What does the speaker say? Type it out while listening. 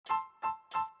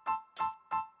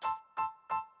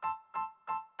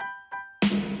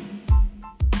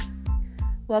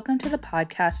Welcome to the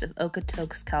podcast of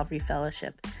Okotoks Calvary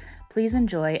Fellowship. Please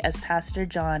enjoy as Pastor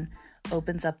John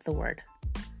opens up the Word.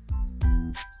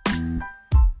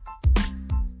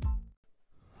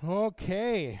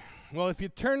 Okay, well, if you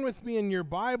turn with me in your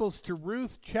Bibles to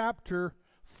Ruth chapter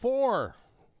 4.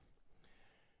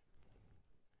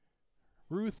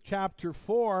 Ruth chapter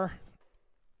 4,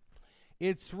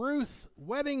 it's Ruth's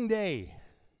wedding day.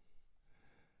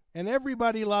 And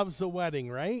everybody loves a wedding,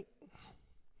 right?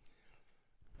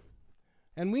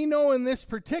 And we know in this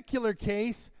particular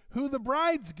case who the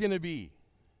bride's going to be.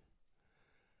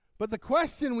 But the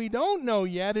question we don't know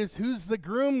yet is who's the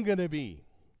groom going to be.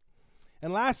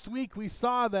 And last week we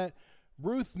saw that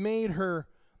Ruth made her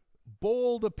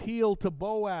bold appeal to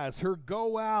Boaz, her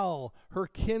Goel, her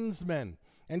kinsman.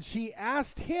 And she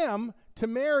asked him to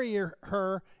marry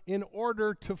her in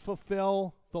order to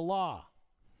fulfill the law.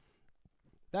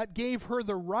 That gave her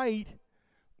the right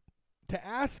to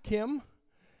ask him,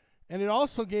 and it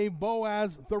also gave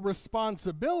Boaz the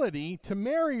responsibility to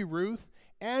marry Ruth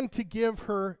and to give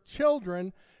her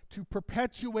children to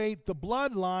perpetuate the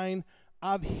bloodline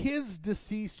of his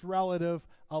deceased relative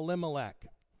Elimelech.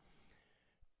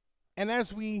 And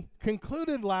as we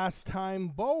concluded last time,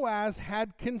 Boaz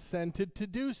had consented to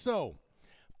do so.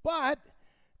 But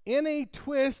in a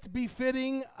twist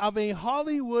befitting of a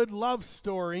Hollywood love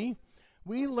story,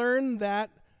 we learn that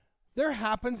there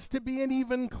happens to be an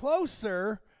even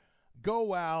closer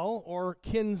Goel or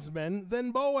kinsman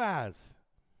than Boaz.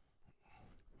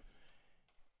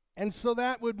 And so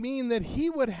that would mean that he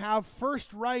would have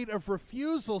first right of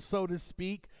refusal, so to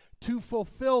speak, to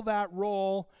fulfill that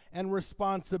role and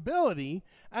responsibility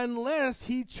unless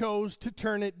he chose to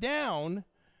turn it down.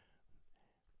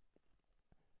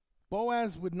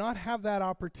 Boaz would not have that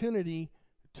opportunity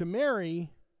to marry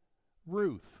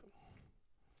Ruth.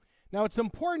 Now, it's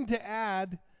important to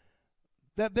add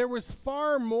that there was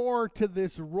far more to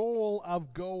this role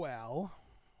of Goel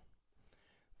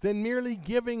than merely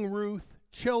giving Ruth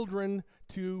children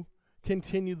to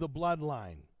continue the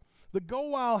bloodline. The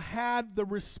Goel had the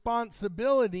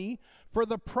responsibility for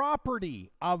the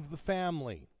property of the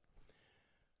family.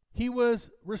 He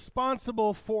was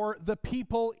responsible for the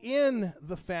people in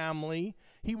the family.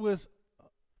 He was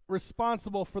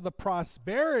responsible for the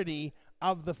prosperity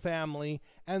of the family,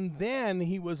 and then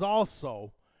he was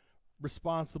also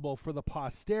responsible for the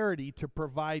posterity to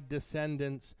provide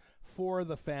descendants for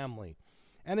the family.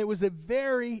 And it was a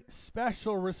very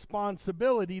special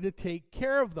responsibility to take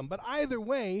care of them. But either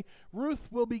way,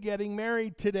 Ruth will be getting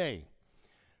married today.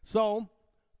 So,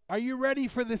 are you ready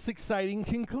for this exciting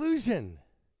conclusion?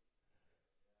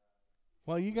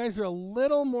 Well, you guys are a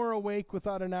little more awake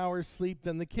without an hour's sleep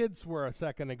than the kids were a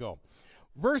second ago.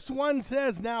 Verse 1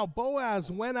 says, "Now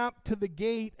Boaz went up to the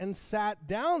gate and sat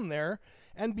down there,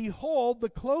 and behold, the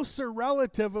closer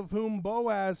relative of whom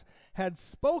Boaz had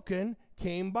spoken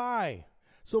came by.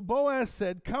 So Boaz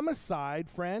said, 'Come aside,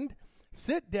 friend,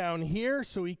 sit down here.'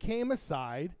 So he came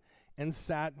aside and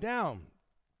sat down."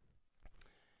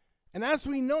 And as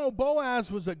we know, Boaz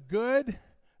was a good,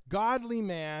 godly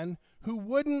man who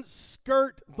wouldn't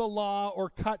skirt the law or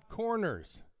cut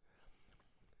corners.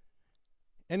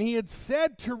 And he had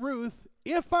said to Ruth,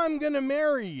 "If I'm going to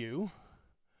marry you,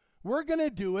 we're going to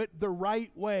do it the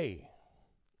right way.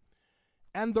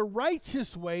 And the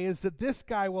righteous way is that this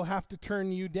guy will have to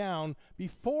turn you down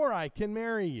before I can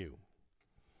marry you."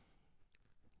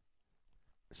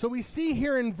 So we see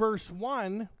here in verse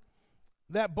 1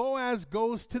 that Boaz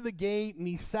goes to the gate and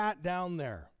he sat down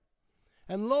there.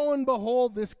 And lo and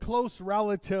behold, this close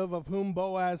relative of whom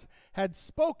Boaz had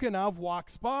spoken of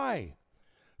walks by.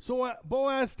 So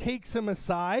Boaz takes him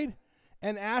aside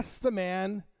and asks the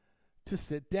man to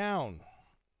sit down.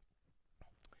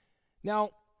 Now,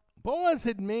 Boaz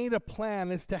had made a plan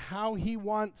as to how he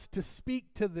wants to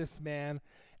speak to this man,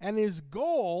 and his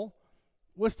goal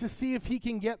was to see if he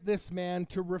can get this man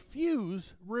to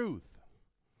refuse Ruth.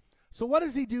 So what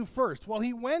does he do first? Well,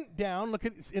 he went down. Look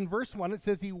at in verse 1, it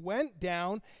says he went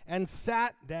down and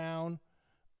sat down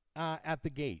at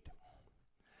the gate.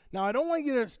 Now, I don't want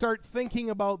you to start thinking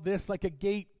about this like a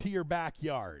gate to your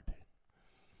backyard.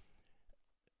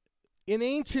 In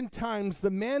ancient times, the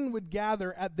men would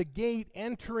gather at the gate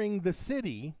entering the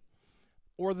city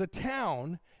or the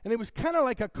town, and it was kind of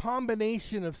like a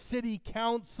combination of city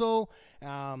council, it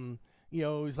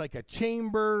was like a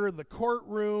chamber, the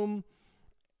courtroom.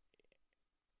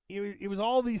 It was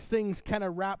all these things kind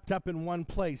of wrapped up in one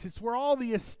place. It's where all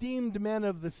the esteemed men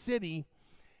of the city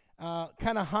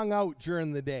kind of hung out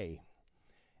during the day.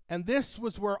 And this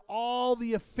was where all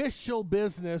the official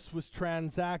business was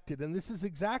transacted. And this is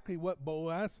exactly what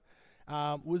Boaz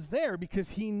was there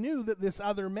because he knew that this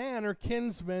other man or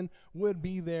kinsman would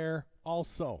be there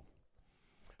also.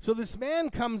 So this man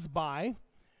comes by,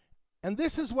 and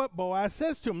this is what Boaz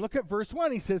says to him. Look at verse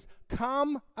 1. He says,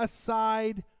 "Come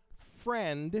aside,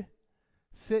 friend,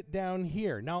 sit down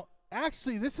here." Now,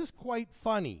 actually, this is quite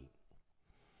funny.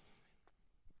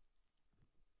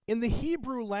 In the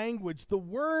Hebrew language, the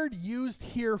word used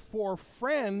here for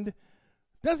friend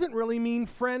doesn't really mean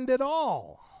friend at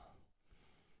all.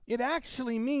 It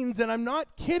actually means, and I'm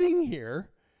not kidding here,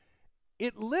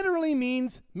 it literally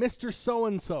means Mr.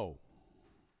 So-and-so.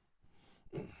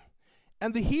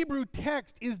 And the Hebrew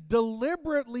text is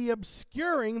deliberately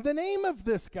obscuring the name of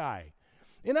this guy.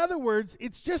 In other words,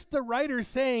 it's just the writer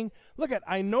saying, look,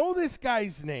 I know this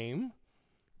guy's name,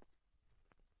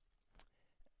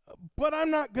 but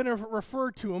I'm not going to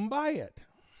refer to him by it.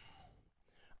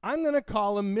 I'm going to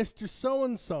call him Mr.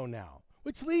 So-and-so now,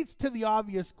 which leads to the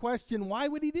obvious question, why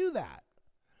would he do that?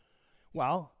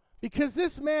 Well, because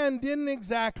this man didn't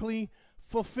exactly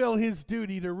fulfill his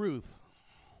duty to Ruth.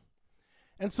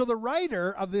 And so the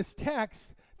writer of this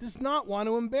text does not want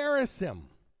to embarrass him.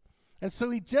 And so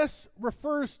he just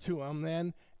refers to him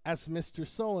then as Mr.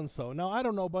 So-and-so. Now, I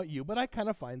don't know about you, but I kind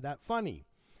of find that funny.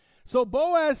 So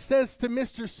Boaz says to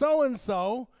Mr.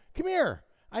 So-and-so, "Come here,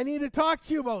 I need to talk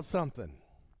to you about something."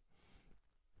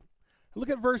 Look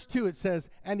at verse 2. It says,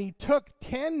 "And he took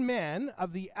 10 men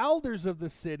of the elders of the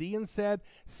city and said,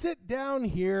 'Sit down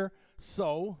here.'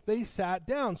 So they sat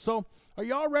down." So are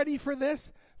you all ready for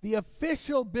this? The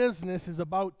official business is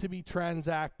about to be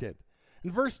transacted.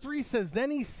 And verse 3 says,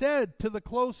 "Then he said to the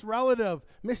close relative,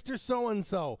 Mr.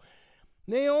 So-and-so,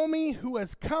 Naomi, who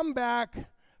has come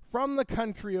back from the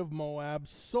country of Moab,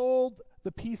 sold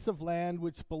the piece of land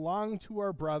which belonged to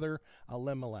our brother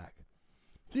Elimelech."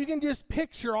 So you can just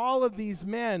picture all of these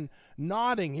men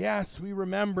nodding. Yes, we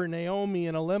remember Naomi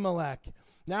and Elimelech.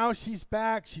 Now she's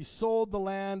back. She sold the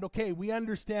land. Okay, we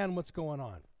understand what's going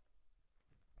on.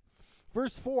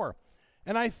 Verse 4,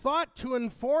 "And I thought to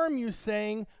inform you,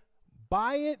 saying,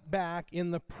 buy it back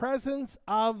in the presence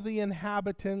of the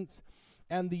inhabitants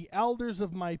and the elders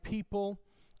of my people.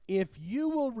 If you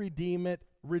will redeem it,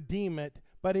 redeem it.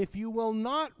 But if you will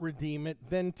not redeem it,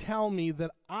 then tell me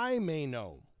that I may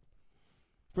know.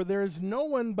 For there is no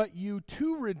one but you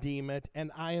to redeem it,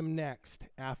 and I am next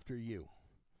after you."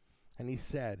 And he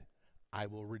said, "I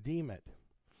will redeem it."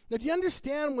 Now, do you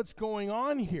understand what's going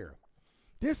on here?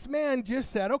 This man just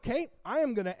said, okay, I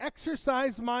am going to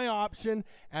exercise my option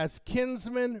as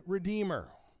kinsman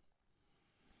redeemer.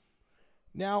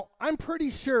 Now, I'm pretty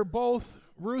sure both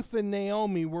Ruth and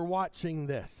Naomi were watching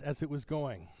this as it was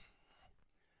going.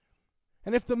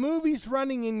 And if the movie's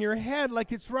running in your head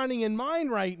like it's running in mine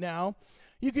right now,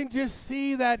 you can just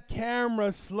see that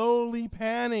camera slowly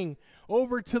panning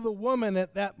over to the woman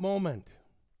at that moment.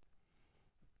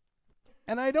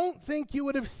 And I don't think you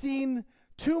would have seen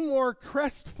two more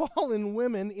crestfallen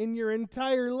women in your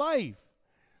entire life.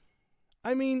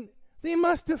 I mean, they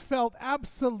must have felt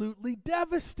absolutely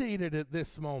devastated at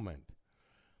this moment.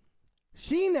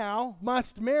 She now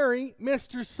must marry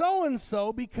Mr.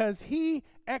 So-and-so because he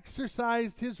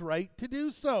exercised his right to do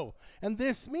so. And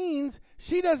this means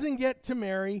she doesn't get to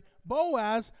marry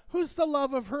Boaz, who's the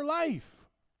love of her life.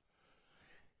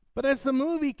 But as the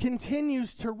movie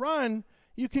continues to run,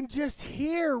 you can just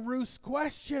hear Ruth's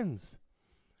questions.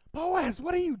 "Boaz,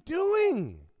 what are you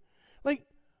doing? Like,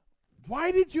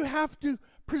 why did you have to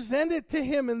present it to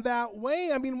him in that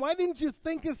way? I mean, why didn't you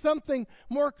think of something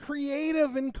more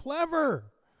creative and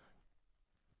clever?"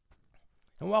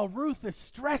 And while Ruth is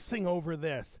stressing over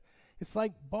this, it's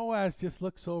like Boaz just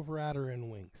looks over at her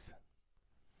and winks.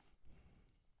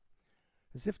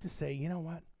 As if to say, you know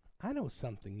what? I know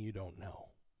something you don't know.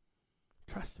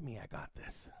 Trust me, I got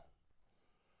this.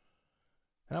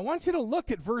 And I want you to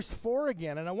look at verse 4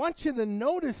 again, and I want you to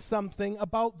notice something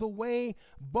about the way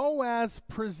Boaz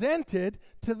presented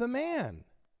to the man.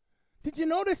 Did you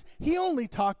notice he only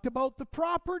talked about the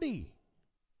property?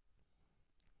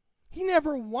 He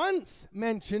never once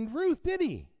mentioned Ruth, did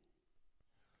he?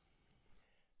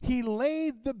 He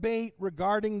laid the bait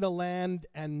regarding the land,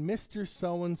 and Mr.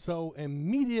 So-and-so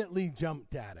immediately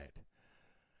jumped at it.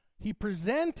 He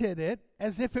presented it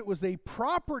as if it was a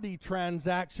property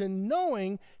transaction,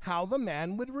 knowing how the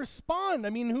man would respond. I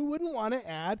mean, who wouldn't want to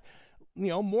add,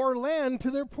 more land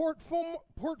to their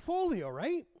portfolio,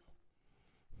 right?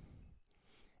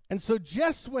 And so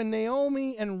just when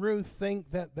Naomi and Ruth think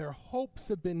that their hopes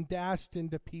have been dashed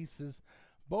into pieces,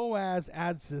 Boaz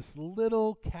adds this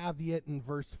little caveat in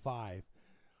verse 5.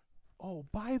 "Oh,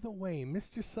 by the way,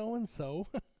 Mr. So-and-so,"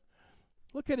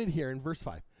 look at it here in verse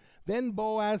 5. Then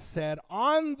Boaz said,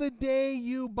 "On the day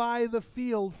you buy the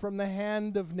field from the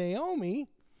hand of Naomi,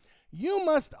 you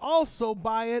must also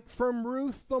buy it from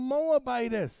Ruth the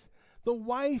Moabitess, the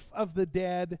wife of the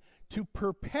dead, to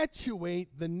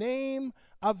perpetuate the name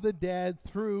of the dead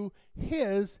through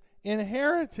his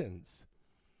inheritance."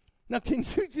 Now, can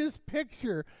you just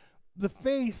picture the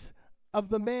face of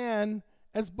the man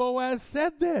as Boaz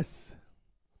said this?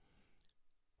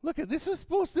 Look, this was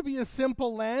supposed to be a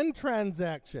simple land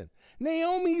transaction.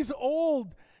 Naomi's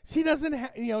old. She doesn't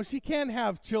she can't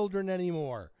have children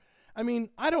anymore. I mean,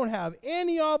 I don't have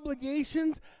any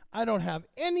obligations. I don't have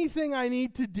anything I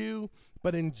need to do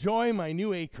but enjoy my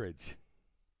new acreage.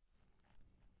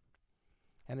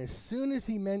 And as soon as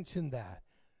he mentioned that,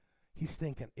 he's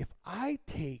thinking, if I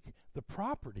take the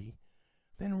property,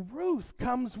 then Ruth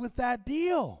comes with that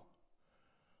deal.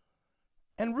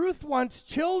 And Ruth wants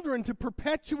children to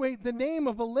perpetuate the name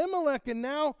of Elimelech, and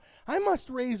now I must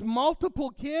raise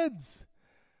multiple kids,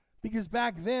 because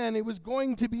back then it was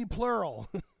going to be plural.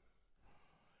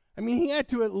 I mean, he had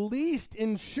to at least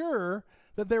ensure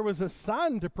that there was a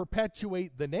son to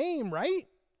perpetuate the name, right?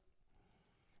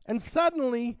 And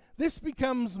suddenly, this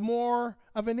becomes more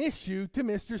of an issue to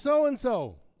Mr.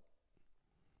 So-and-so.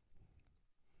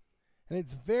 And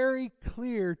it's very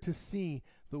clear to see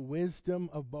the wisdom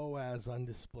of Boaz on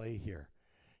display here.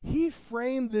 He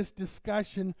framed this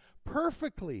discussion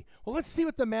perfectly. Well, let's see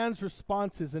what the man's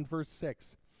response is in verse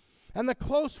 6. And the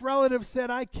close relative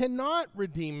said, "I cannot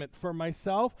redeem it for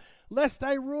myself, lest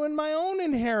I ruin my own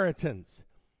inheritance.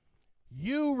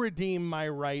 You redeem my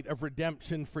right of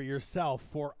redemption for yourself,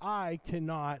 for I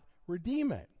cannot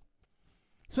redeem it."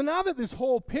 So now that this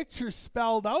whole picture's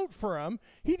spelled out for him,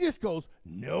 he just goes,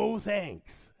 "No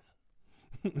thanks."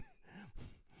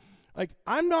 Like,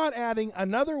 I'm not adding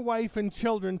another wife and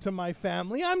children to my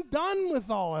family. I'm done with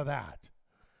all of that.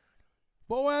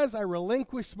 Boaz, I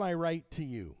relinquish my right to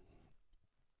you.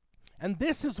 And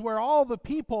this is where all the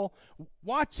people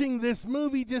watching this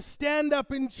movie just stand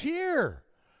up and cheer.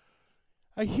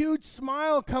 A huge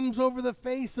smile comes over the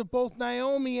face of both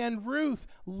Naomi and Ruth.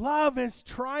 Love has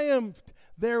triumphed.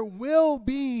 There will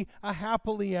be a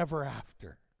happily ever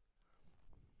after.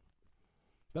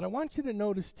 But I want you to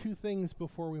notice two things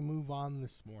before we move on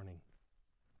this morning.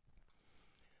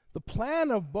 The plan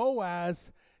of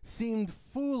Boaz seemed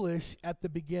foolish at the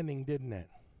beginning, didn't it?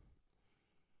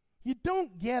 You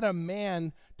don't get a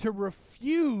man to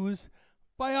refuse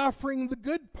by offering the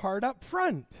good part up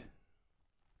front.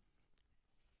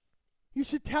 You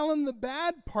should tell him the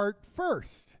bad part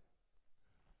first.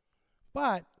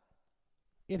 But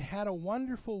it had a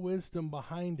wonderful wisdom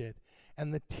behind it,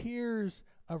 and the tears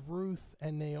of Ruth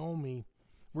and Naomi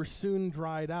were soon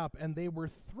dried up, and they were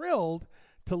thrilled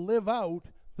to live out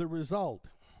the result.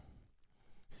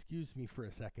 Excuse me for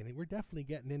a second. We're definitely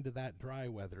getting into that dry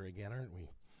weather again, aren't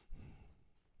we?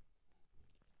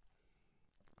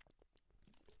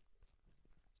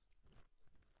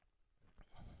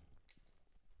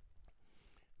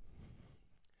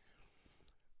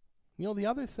 You know, the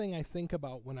other thing I think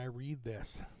about when I read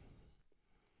this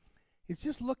is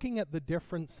just looking at the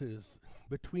differences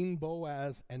between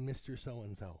Boaz and Mr.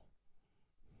 So-and-so.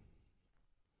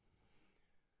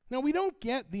 Now, we don't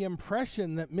get the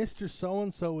impression that Mr.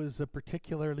 So-and-so is a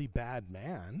particularly bad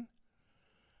man,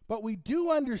 but we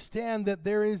do understand that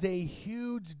there is a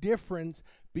huge difference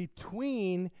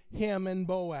between him and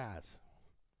Boaz.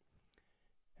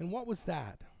 And what was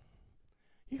that?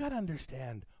 You got to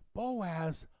understand,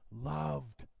 Boaz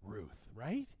loved Ruth,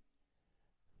 right?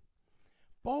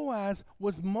 Boaz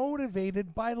was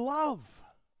motivated by love.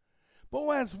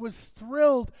 Boaz was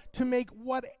thrilled to make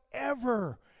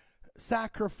whatever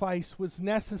sacrifice was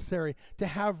necessary to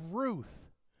have Ruth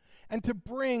and to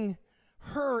bring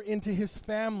her into his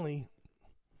family.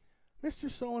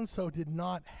 Mr. So-and-so did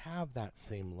not have that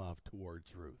same love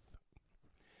towards Ruth.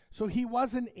 So he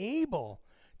wasn't able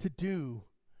to do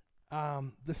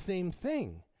the same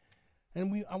thing.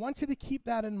 And I want you to keep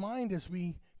that in mind as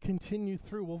we continue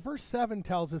through. Well, verse 7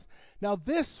 tells us, "Now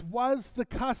this was the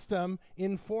custom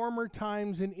in former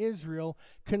times in Israel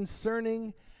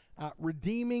concerning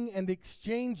redeeming and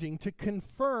exchanging to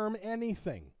confirm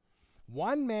anything.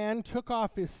 One man took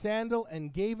off his sandal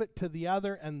and gave it to the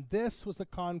other, and this was a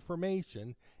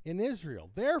confirmation in Israel.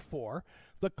 Therefore,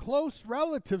 the close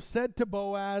relative said to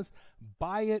Boaz,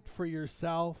 'Buy it for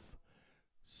yourself.'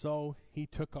 So he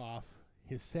took off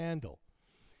his sandal."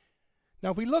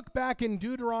 Now, if we look back in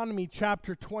Deuteronomy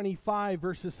chapter 25,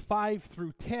 verses 5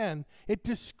 through 10, it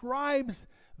describes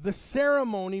the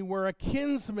ceremony where a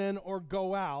kinsman or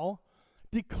goal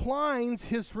declines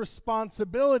his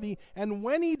responsibility, and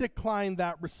when he declined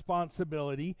that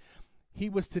responsibility, he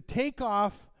was to take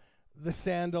off the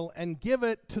sandal and give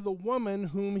it to the woman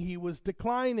whom he was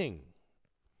declining.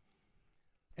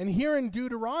 And here in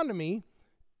Deuteronomy,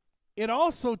 it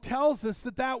also tells us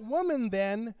that that woman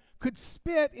then could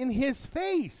spit in his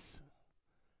face.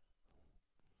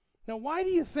 Now, why do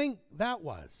you think that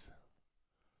was?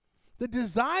 The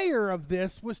desire of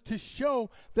this was to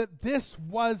show that this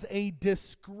was a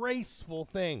disgraceful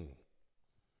thing.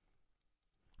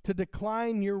 To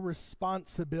decline your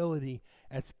responsibility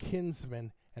as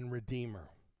kinsman and redeemer.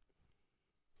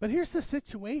 But here's the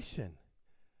situation.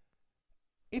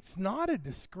 It's not a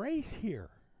disgrace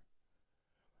here.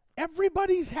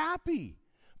 Everybody's happy.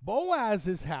 Boaz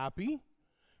is happy.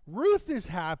 Ruth is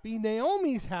happy.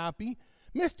 Naomi's happy.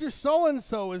 Mr.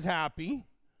 So-and-so is happy.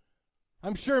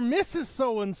 I'm sure Mrs.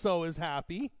 So-and-so is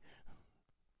happy.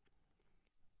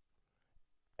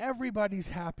 Everybody's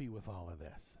happy with all of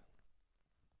this.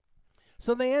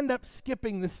 So they end up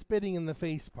skipping the spitting in the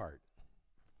face part.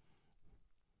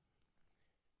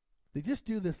 They just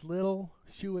do this little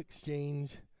shoe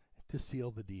exchange to seal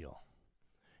the deal.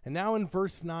 And now in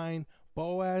verse 9,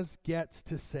 Boaz gets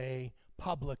to say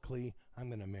publicly, I'm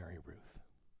going to marry Ruth.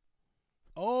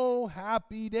 Oh,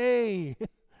 happy day.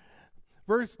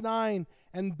 Verse 9,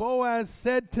 and Boaz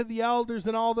said to the elders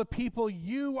and all the people,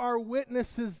 you are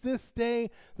witnesses this day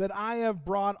that I have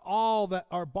bought all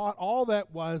that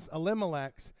was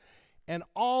Elimelech's, and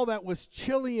all that was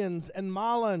Chilion's and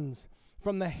Mahlon's,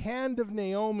 from the hand of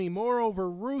Naomi. Moreover,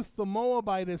 Ruth the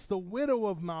Moabitess, the widow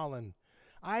of Mahlon,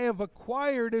 I have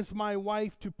acquired as my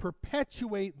wife to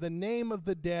perpetuate the name of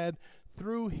the dead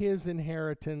through his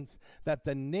inheritance, that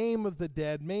the name of the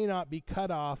dead may not be cut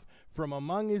off from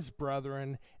among his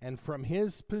brethren and from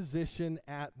his position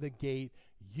at the gate.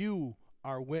 You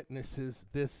are witnesses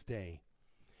this day.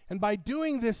 And by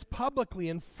doing this publicly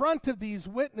in front of these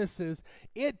witnesses,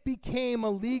 it became a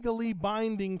legally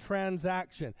binding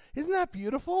transaction. Isn't that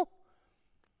beautiful?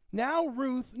 Now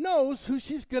Ruth knows who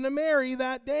she's going to marry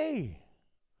that day.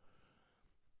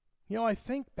 You know, I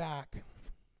think back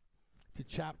to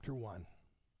chapter 1,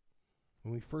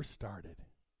 when we first started.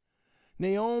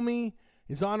 Naomi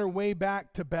is on her way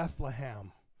back to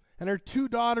Bethlehem, and her two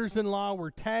daughters-in-law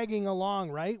were tagging along,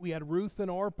 right? We had Ruth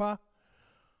and Orpah.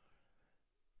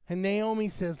 And Naomi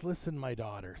says, listen, my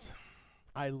daughters,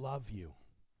 I love you,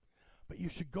 but you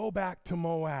should go back to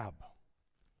Moab.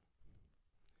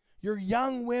 You're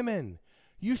young women.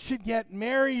 You should get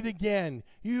married again.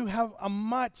 You have a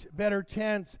much better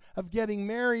chance of getting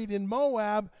married in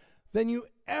Moab than you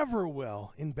ever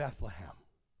will in Bethlehem.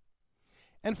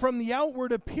 And from the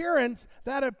outward appearance,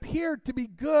 that appeared to be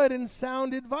good and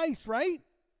sound advice, right?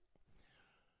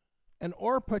 And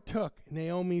Orpah took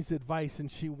Naomi's advice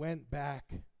and she went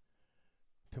back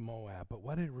to Moab. But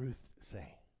what did Ruth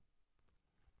say?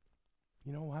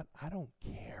 You know what? I don't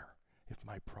care if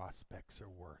my prospects are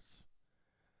worse.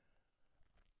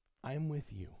 I'm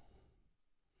with you.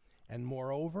 And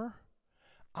moreover,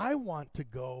 I want to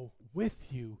go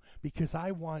with you because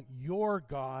I want your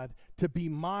God to be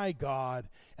my God.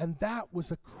 And that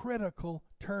was a critical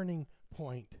turning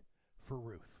point for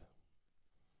Ruth.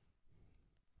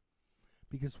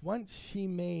 Because once she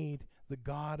made the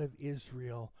God of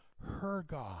Israel her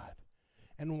God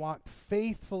and walked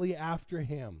faithfully after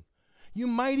him, you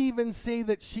might even say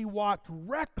that she walked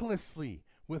recklessly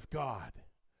with God.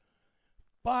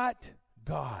 But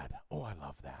God, oh, I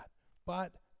love that.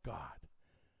 But God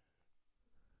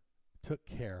took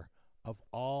care of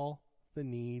all the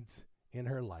needs in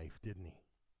her life, didn't he?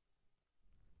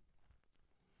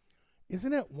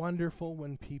 Isn't it wonderful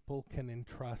when people can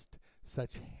entrust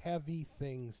such heavy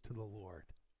things to the Lord?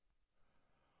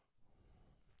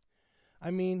 I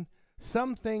mean,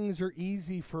 some things are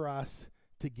easy for us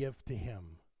to give to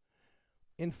him.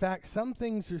 In fact, some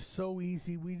things are so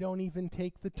easy we don't even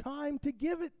take the time to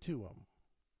give it to him.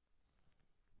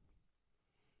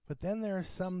 But then there are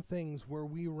some things where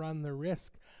we run the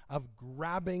risk of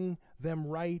grabbing them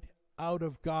right out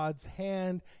of God's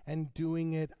hand and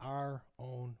doing it our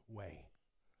own way.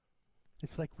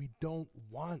 It's like we don't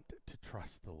want to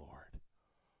trust the Lord.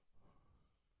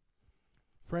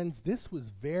 Friends, this was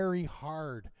very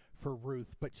hard for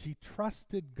Ruth, but she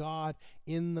trusted God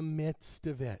in the midst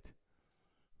of it.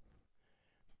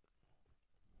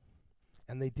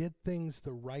 And they did things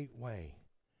the right way.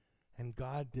 And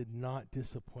God did not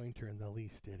disappoint her in the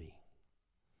least, did he?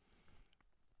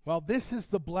 Well, this is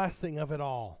the blessing of it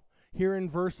all. Here in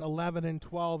verse 11 and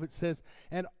 12 it says,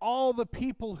 and all the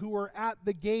people who were at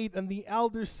the gate and the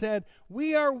elders said,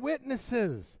 we are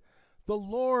witnesses. The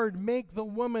Lord make the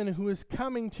woman who is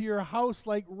coming to your house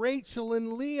like Rachel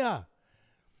and Leah.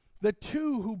 The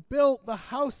two who built the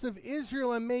house of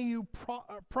Israel, and may you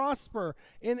prosper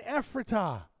in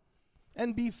Ephratah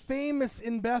and be famous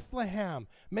in Bethlehem.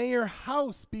 May your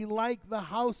house be like the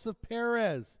house of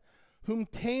Perez, whom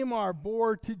Tamar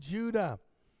bore to Judah,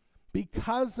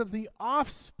 because of the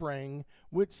offspring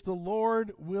which the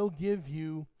Lord will give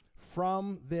you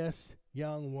from this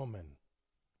young woman.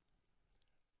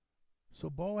 So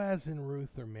Boaz and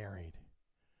Ruth are married,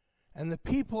 and the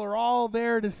people are all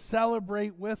there to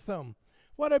celebrate with them.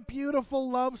 What a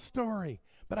beautiful love story.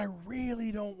 But I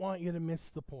really don't want you to miss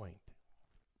the point.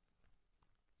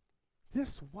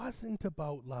 This wasn't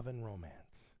about love and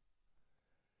romance.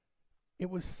 It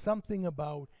was something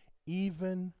about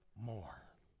even more.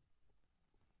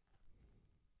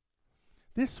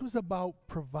 This was about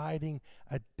providing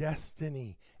a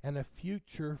destiny and a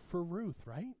future for Ruth,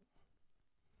 right?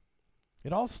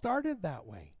 It all started that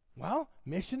way. Well,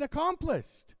 mission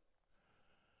accomplished.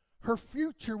 Her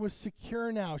future was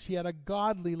secure now. She had a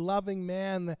godly, loving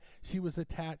man that she was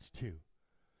attached to.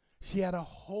 She had a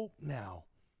hope now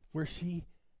where she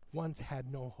once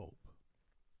had no hope.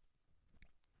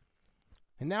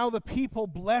 And now the people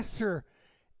bless her.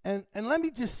 And let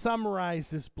me just summarize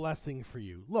this blessing for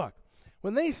you. Look,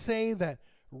 when they say that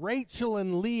Rachel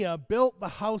and Leah built the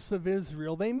house of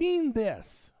Israel, they mean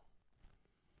this.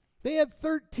 They had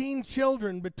 13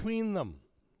 children between them,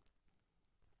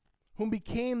 whom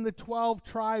became the 12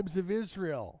 tribes of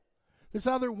Israel. There's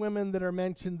other women that are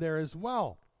mentioned there as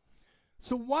well.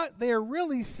 So what they're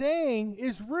really saying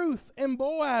is, Ruth and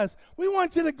Boaz, we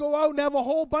want you to go out and have a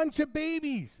whole bunch of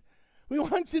babies. We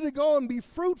want you to go and be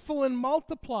fruitful and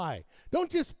multiply. Don't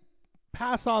just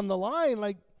pass on the line,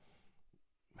 like,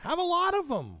 have a lot of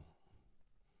them.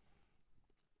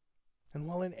 And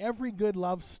while in every good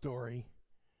love story,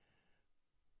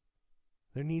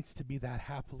 there needs to be that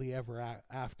happily ever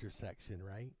after section,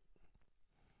 right?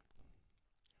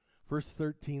 Verse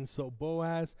 13, so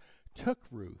Boaz took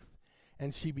Ruth,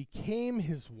 and she became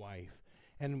his wife.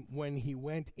 And when he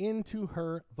went into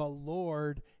her, the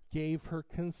Lord gave her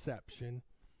conception,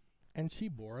 and she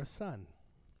bore a son.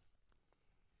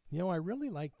 You know, I really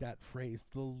like that phrase,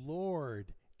 the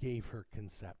Lord gave her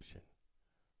conception.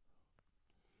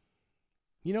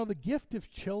 You know, the gift of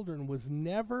children was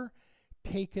never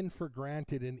taken for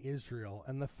granted in Israel,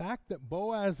 and the fact that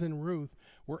Boaz and Ruth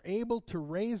were able to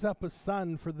raise up a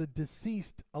son for the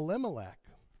deceased Elimelech,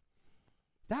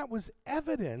 that was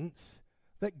evidence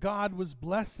that God was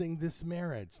blessing this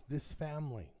marriage, this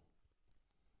family.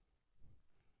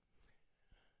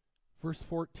 Verse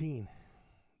 14,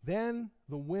 then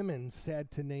the women said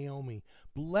to Naomi,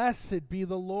 blessed be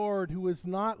the Lord who has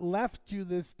not left you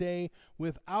this day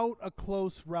without a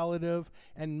close relative,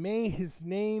 and may his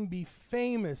name be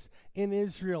famous in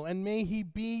Israel, and may he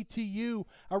be to you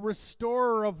a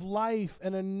restorer of life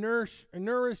and a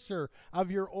nourisher of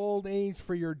your old age,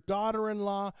 for your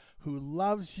daughter-in-law who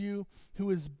loves you, who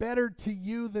is better to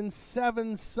you than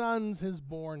 7 sons, has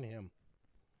borne him.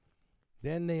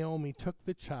 Then Naomi took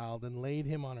the child and laid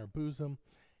him on her bosom,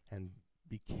 and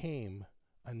became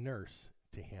a nurse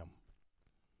to him.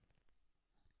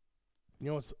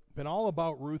 You know, it's been all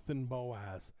about Ruth and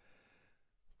Boaz.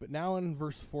 But now in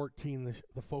verse 14,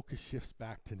 the focus shifts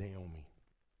back to Naomi.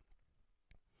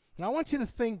 Now I want you to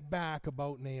think back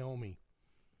about Naomi.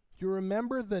 Do you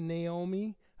remember the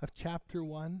Naomi of chapter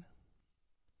 1?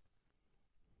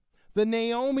 The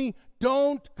Naomi,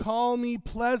 don't call me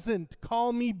pleasant,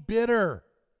 call me bitter.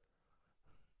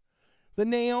 The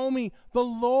Naomi, the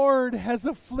Lord has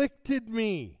afflicted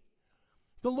me.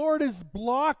 The Lord has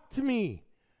blocked me.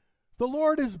 The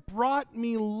Lord has brought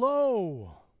me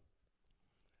low.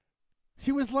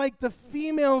 She was like the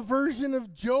female version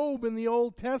of Job in the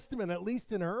Old Testament, at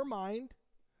least in her mind.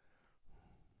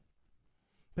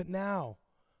 But now,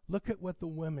 look at what the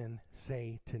women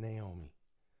say to Naomi.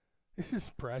 This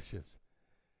is precious.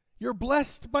 You're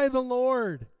blessed by the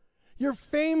Lord. You're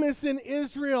famous in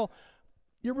Israel.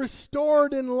 You're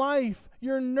restored in life.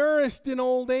 You're nourished in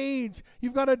old age.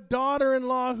 You've got a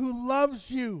daughter-in-law who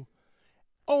loves you.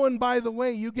 Oh, and by the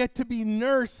way, you get to be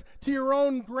nurse to your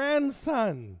own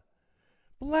grandson.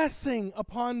 Blessing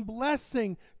upon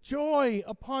blessing, joy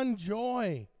upon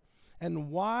joy. And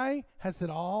why has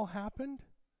it all happened?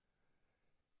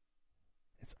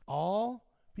 It's all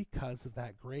because of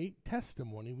that great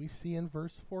testimony we see in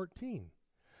verse 14,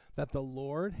 that the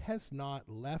Lord has not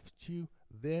left you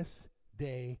this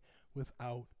day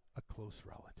without a close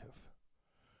relative,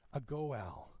 a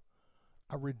Goel,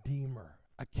 a redeemer,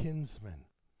 a kinsman.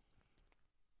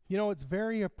 You know, it's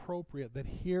very appropriate that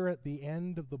here at the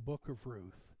end of the book of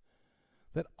Ruth,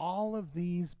 that all of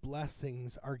these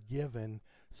blessings are given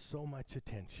so much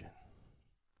attention.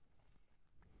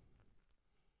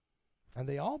 And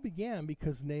they all began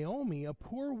because Naomi, a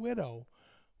poor widow,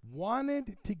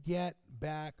 wanted to get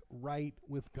back right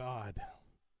with God.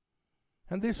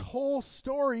 And this whole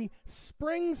story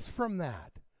springs from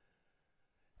that.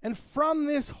 And from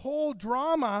this whole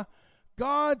drama,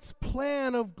 God's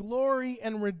plan of glory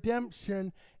and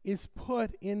redemption is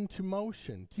put into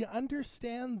motion. Do you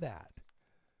understand that?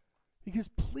 Because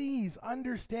please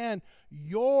understand,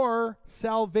 your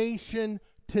salvation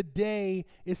today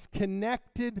is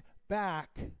connected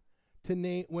back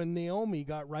to when Naomi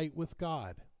got right with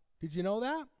God. Did you know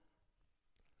that?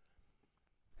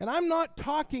 And I'm not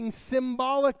talking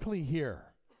symbolically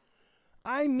here.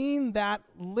 I mean that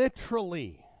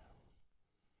literally.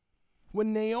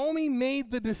 When Naomi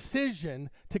made the decision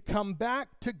to come back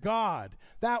to God,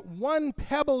 that one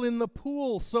pebble in the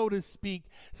pool, so to speak,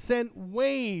 sent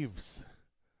waves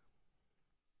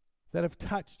that have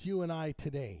touched you and I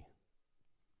today.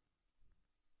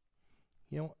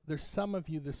 You know, there's some of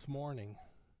you this morning,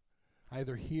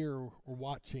 either here or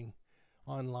watching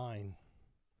online,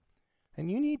 and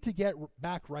you need to get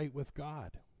back right with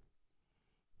God.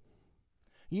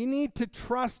 You need to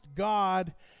trust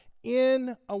God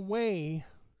in a way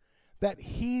that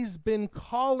He's been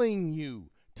calling you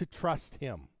to trust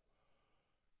Him.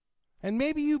 And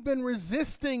maybe you've been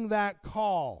resisting that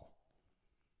call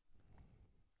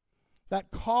that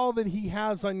He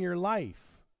has on your life.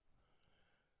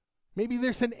 Maybe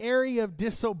there's an area of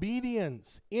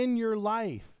disobedience in your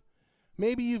life.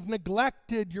 Maybe you've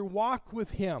neglected your walk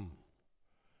with Him.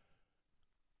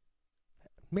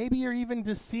 Maybe you're even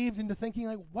deceived into thinking,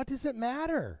 like, what does it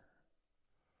matter?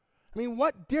 I mean,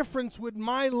 what difference would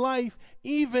my life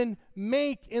even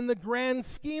make in the grand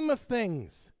scheme of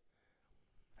things?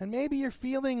 And maybe you're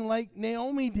feeling like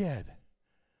Naomi did,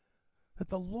 that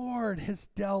the Lord has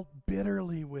dealt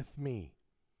bitterly with me.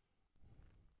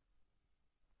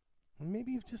 And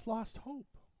maybe you've just lost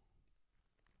hope.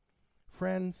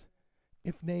 Friends,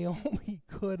 if Naomi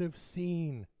could have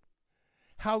seen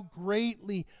how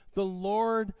greatly the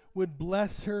Lord would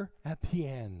bless her at the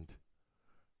end,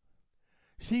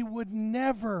 she would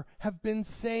never have been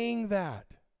saying that.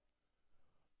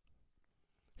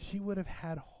 She would have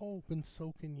had hope, and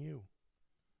so can you.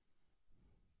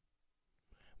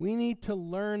 We need to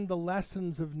learn the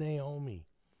lessons of Naomi,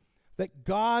 that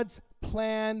God's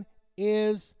plan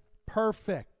is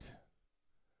perfect.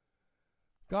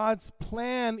 God's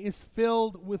plan is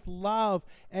filled with love,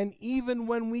 and even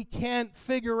when we can't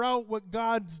figure out what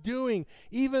God's doing,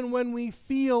 even when we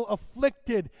feel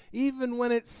afflicted, even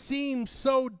when it seems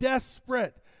so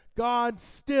desperate, God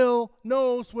still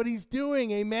knows what He's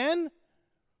doing. Amen?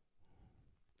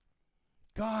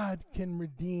 God can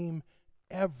redeem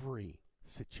every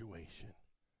situation.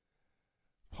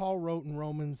 Paul wrote in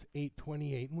Romans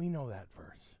 8:28, and we know that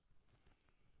verse.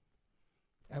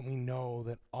 And we know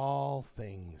that all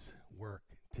things work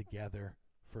together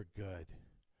for good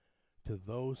to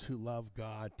those who love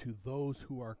God, to those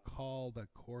who are called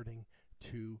according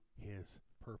to His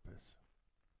purpose.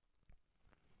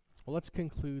 Well, let's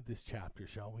conclude this chapter,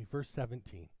 shall we? Verse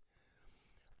 17.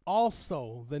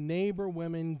 Also, the neighbor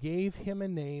women gave him a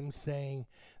name, saying,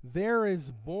 there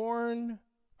is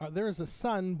a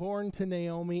son born to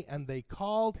Naomi, and they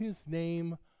called his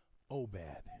name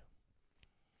Obed.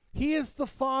 He is the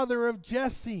father of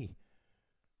Jesse,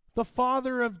 the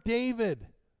father of David.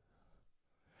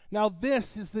 Now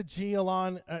this is the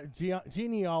genealogy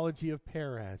of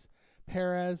Perez.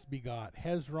 Perez begot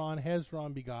Hezron,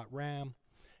 Hezron begot Ram,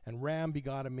 and Ram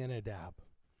begot Amminadab.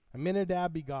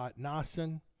 Amminadab begot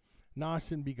Nahshon,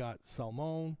 Nahshon begot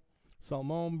Salmon,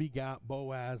 Salmon begot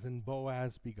Boaz, and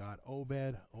Boaz begot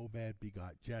Obed, Obed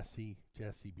begot Jesse,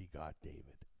 Jesse begot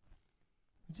David.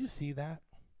 Did you see that?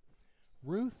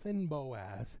 Ruth and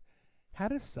Boaz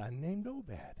had a son named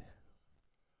Obed.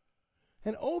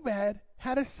 And Obed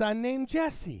had a son named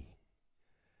Jesse.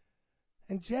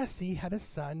 And Jesse had a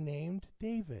son named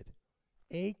David,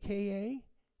 a.k.a.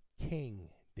 King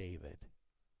David.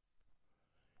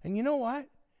 And you know what?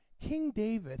 King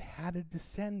David had a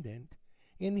descendant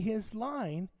in his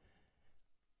line,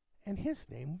 and his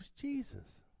name was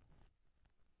Jesus.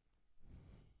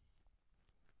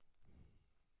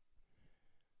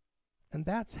 And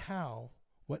that's how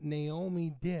what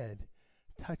Naomi did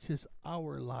touches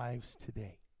our lives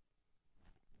today.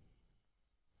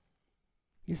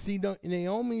 You see,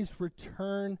 Naomi's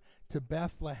return to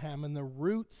Bethlehem and the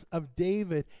roots of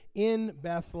David in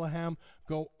Bethlehem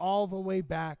go all the way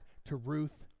back to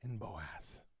Ruth and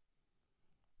Boaz.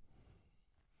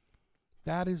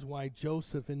 That is why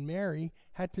Joseph and Mary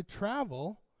had to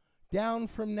travel down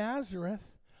from Nazareth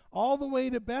all the way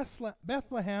to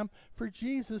Bethlehem for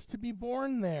Jesus to be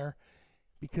born there.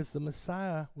 because the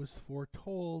Messiah was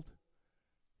foretold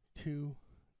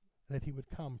that he would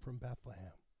come from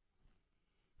Bethlehem.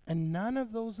 And none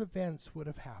of those events would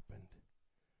have happened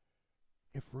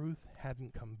if Ruth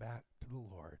hadn't come back to the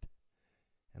Lord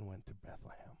and went to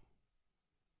Bethlehem.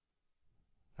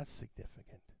 That's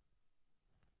significant.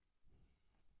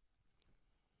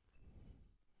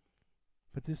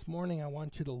 But this morning I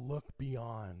want you to look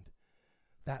beyond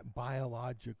that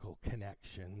biological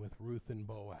connection with Ruth and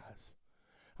Boaz.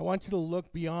 I want you to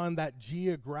look beyond that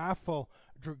geographical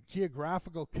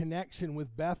connection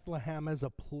with Bethlehem as a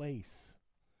place.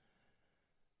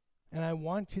 And I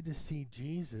want you to see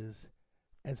Jesus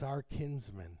as our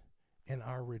kinsman and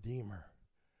our Redeemer.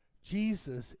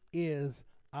 Jesus is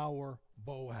our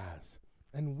Boaz,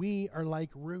 and we are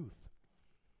like Ruth.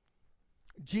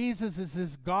 Jesus is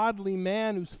this godly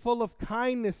man who's full of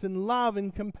kindness and love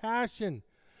and compassion,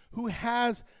 who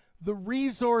has the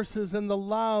resources and the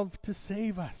love to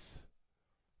save us.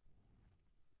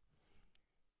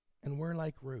 And we're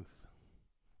like Ruth.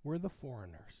 We're the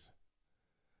foreigners.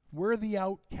 We're the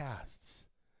outcasts.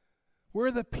 We're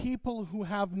the people who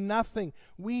have nothing.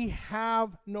 We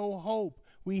have no hope.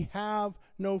 We have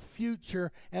no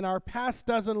future, and our past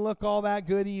doesn't look all that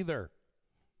good either.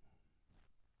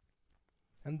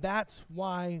 And that's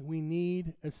why we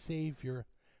need a Savior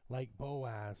like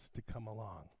Boaz to come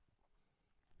along.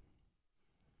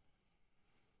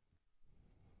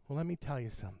 Well, let me tell you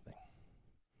something.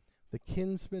 The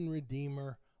kinsman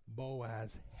redeemer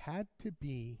Boaz had to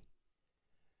be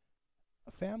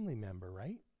a family member,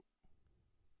 right?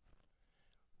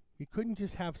 You couldn't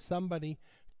just have somebody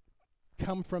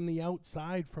come from the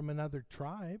outside from another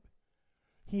tribe.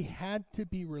 He had to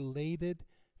be related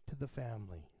to the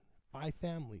family,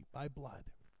 by blood.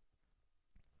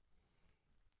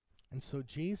 And so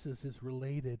Jesus is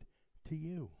related to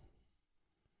you.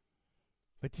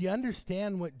 But do you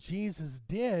understand what Jesus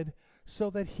did so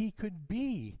that he could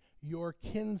be your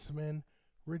kinsman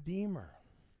redeemer?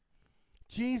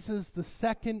 Jesus, the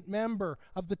second member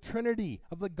of the Trinity,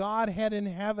 of the Godhead in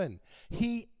heaven,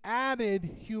 he added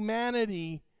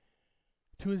humanity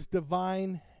to his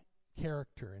divine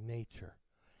character and nature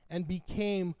and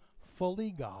became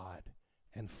fully God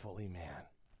and fully man.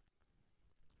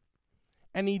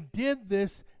 And he did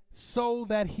this so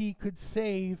that he could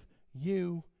save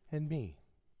you and me.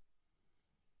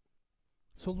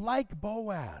 So like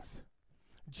Boaz,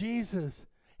 Jesus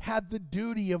had the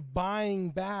duty of buying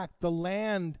back the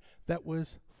land that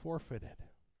was forfeited.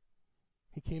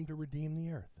 He came to redeem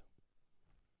the earth.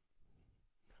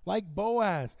 Like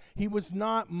Boaz, he was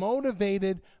not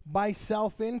motivated by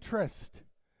self-interest,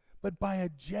 but by a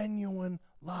genuine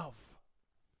love.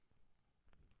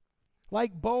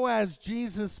 Like Boaz,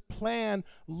 Jesus' plan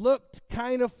looked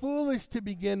kind of foolish to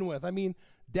begin with. I mean,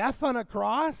 death on a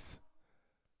cross?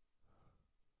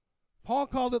 Paul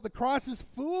called it the cross is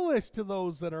foolish to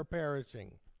those that are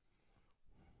perishing.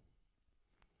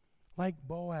 Like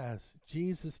Boaz,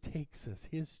 Jesus takes us,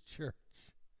 his church,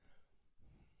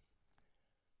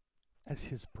 as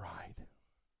his bride.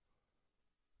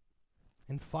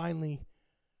 And finally,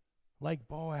 like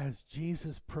Boaz,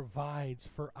 Jesus provides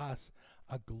for us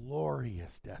a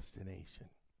glorious destination.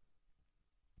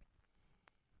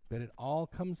 But it all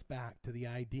comes back to the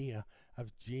idea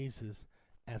of Jesus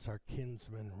as our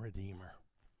kinsman redeemer.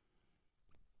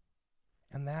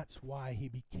 And that's why he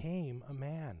became a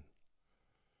man.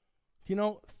 You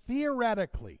know,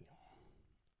 theoretically,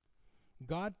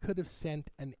 God could have sent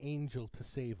an angel to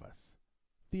save us.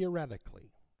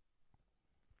 Theoretically.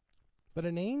 But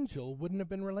an angel wouldn't have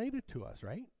been related to us,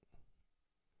 right?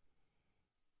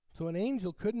 So an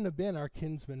angel couldn't have been our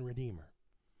kinsman redeemer.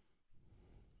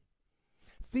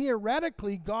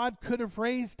 Theoretically, God could have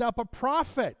raised up a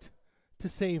prophet to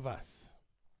save us.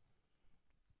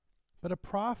 But a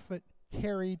prophet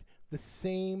carried the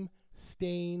same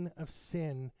stain of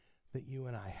sin that you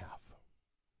and I have.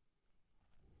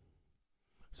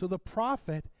 So the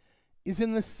prophet is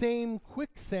in the same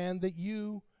quicksand that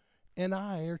you and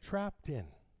I are trapped in.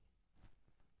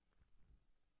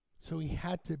 So he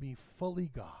had to be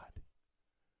fully God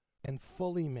and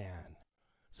fully man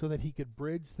so that he could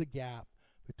bridge the gap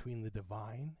between the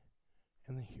divine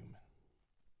and the human.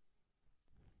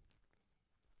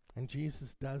 And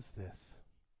Jesus does this.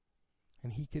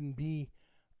 And he can be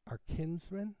our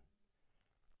kinsman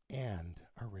and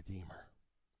our redeemer.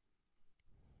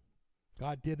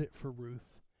 God did it for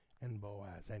Ruth and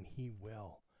Boaz, and he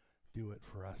will do it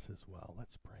for us as well.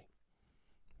 Let's pray.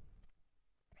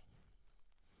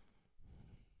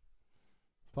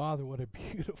 Father, what a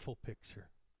beautiful picture.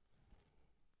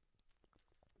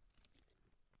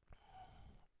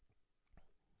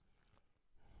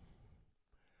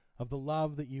 of the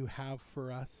love that you have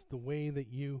for us, the way that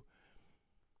you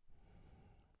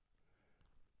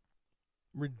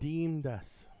redeemed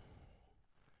us,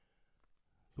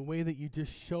 the way that you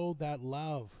just showed that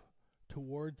love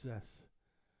towards us.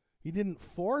 You didn't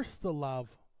force the love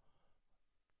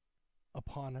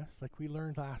upon us like we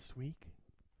learned last week.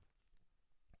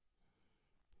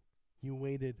 You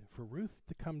waited for Ruth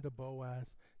to come to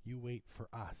Boaz. You wait for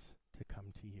us to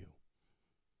come to you.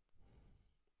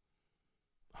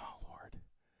 Oh, Lord,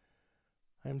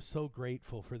 I am so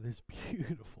grateful for this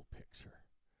beautiful picture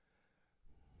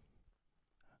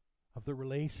of the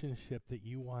relationship that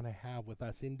you want to have with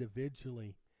us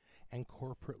individually and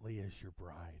corporately as your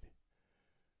bride,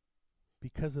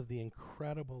 because of the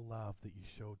incredible love that you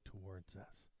showed towards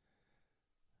us,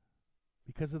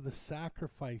 because of the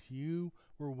sacrifice you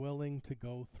were willing to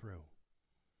go through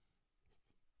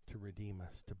to redeem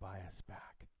us, to buy us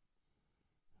back.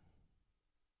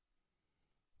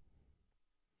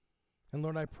 And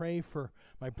Lord, I pray for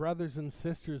my brothers and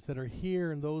sisters that are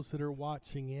here and those that are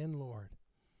watching in, Lord.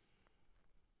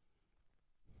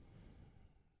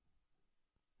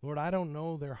 Lord, I don't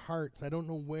know their hearts. I don't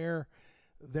know where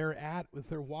they're at with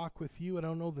their walk with you. I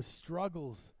don't know the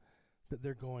struggles that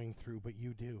they're going through, but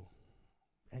you do.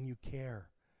 And you care.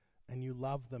 And you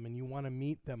love them. And you want to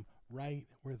meet them right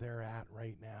where they're at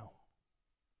right now.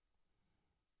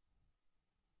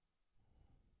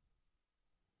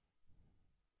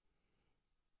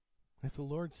 If the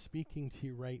Lord's speaking to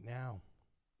you right now,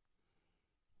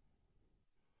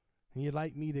 and you'd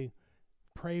like me to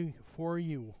pray for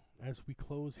you as we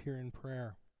close here in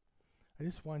prayer, I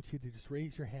just want you to just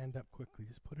raise your hand up quickly.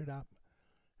 Just put it up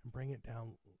and bring it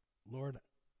down. Lord,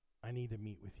 I need to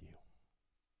meet with you.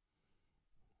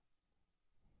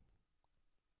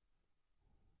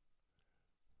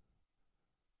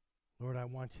 Lord, I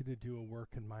want you to do a work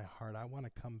in my heart. I want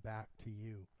to come back to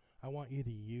you. I want you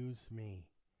to use me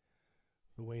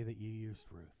the way that you used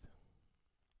Ruth.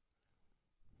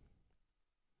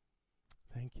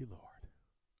 Thank you, Lord.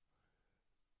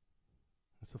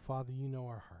 And so, Father, you know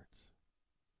our hearts.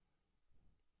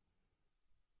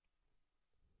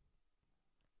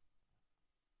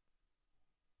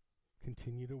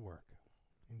 Continue to work.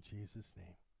 In Jesus'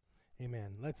 name.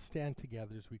 Amen. Let's stand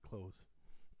together as we close.